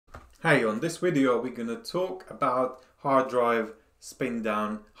Hey, on this video we're going to talk about hard drive spin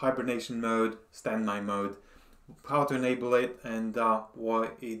down, hibernation mode, standby mode, how to enable it and why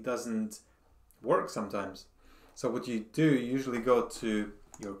it doesn't work sometimes. So what you do, you usually go to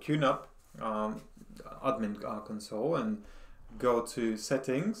your Qnap admin console and go to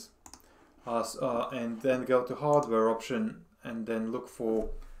settings and then go to hardware option and then look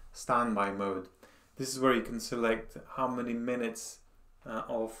for standby mode. This is where you can select how many minutes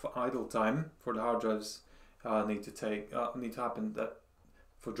of idle time for the hard drives need to happen that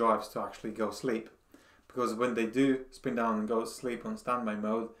for drives to actually go sleep, because when they do spin down and go sleep on standby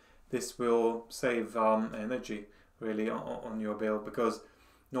mode, this will save energy really on your bill, because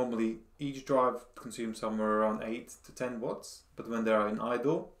normally each drive consumes somewhere around 8 to 10 watts, but when they are in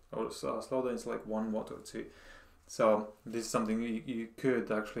idle or slow down, it's like 1 watt or 2. So this is something you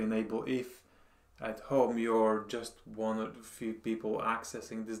could actually enable if at home you're just one or a few people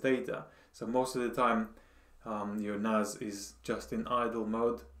accessing this data. So most of the time your NAS is just in idle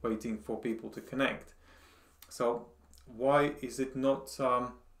mode waiting for people to connect. So why is it not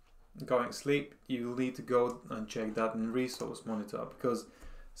going to sleep? You'll need to go and check that in resource monitor, because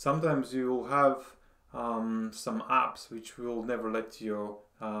sometimes you will have some apps which will never let your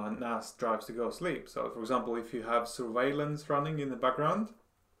NAS drives to go sleep. So for example, if you have surveillance running in the background,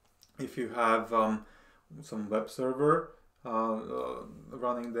 if you have some web server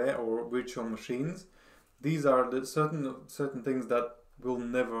running there, or virtual machines, these are the certain things that will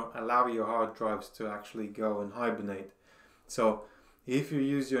never allow your hard drives to actually go and hibernate. So if you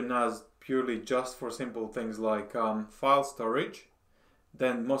use your NAS purely just for simple things like file storage,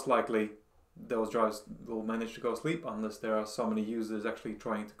 then most likely those drives will manage to go sleep unless there are so many users actually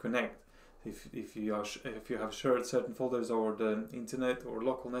trying to connect. If you have shared certain folders over the internet or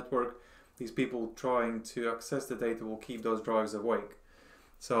local network, these people trying to access the data will keep those drives awake.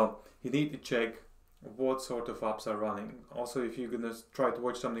 So you need to check what sort of apps are running. Also, if you're going to try to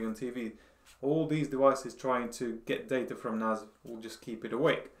watch something on TV, all these devices trying to get data from NAS will just keep it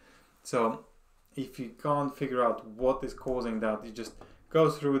awake. So if you can't figure out what is causing that, you just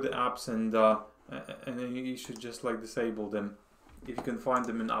go through the apps and then you should just like disable them. If you can find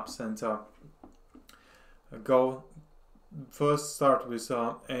them in App Center, go first start with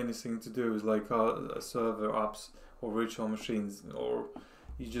anything to do with like server apps or virtual machines, or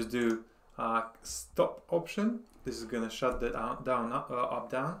you just do stop option. This is going to shut that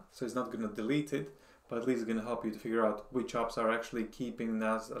down, so it's not going to delete it, but at least it's going to help you to figure out which apps are actually keeping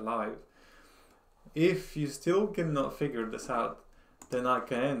NAS alive. If you still cannot figure this out, then I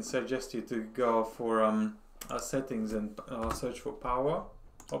can suggest you to go for settings and search for power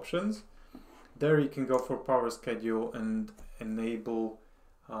options. There you can go for power schedule and enable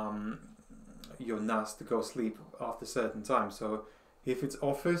your NAS to go sleep after certain time. So if it's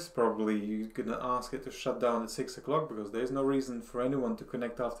office, probably you're gonna ask it to shut down at 6 o'clock, because there's no reason for anyone to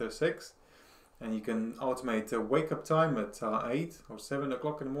connect after 6. And you can automate a wake up time at 8 or 7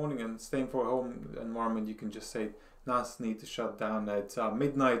 o'clock in the morning, and staying for a home environment, you can just say NAS need to shut down at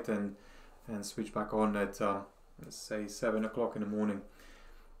midnight and switch back on at let's say 7 o'clock in the morning.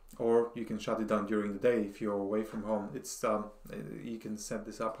 Or you can shut it down during the day if you're away from home. It's you can set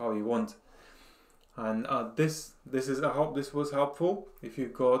this up how you want. And this is, I hope this was helpful. If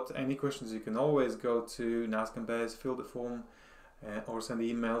you've got any questions, you can always go to NAS Compares, fill the form, or send an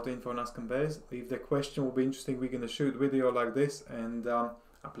email to info@NASCompares. If the question will be interesting, we're going to shoot video like this and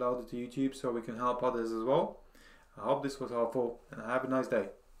upload it to YouTube so we can help others as well. I hope this was helpful, and have a nice day.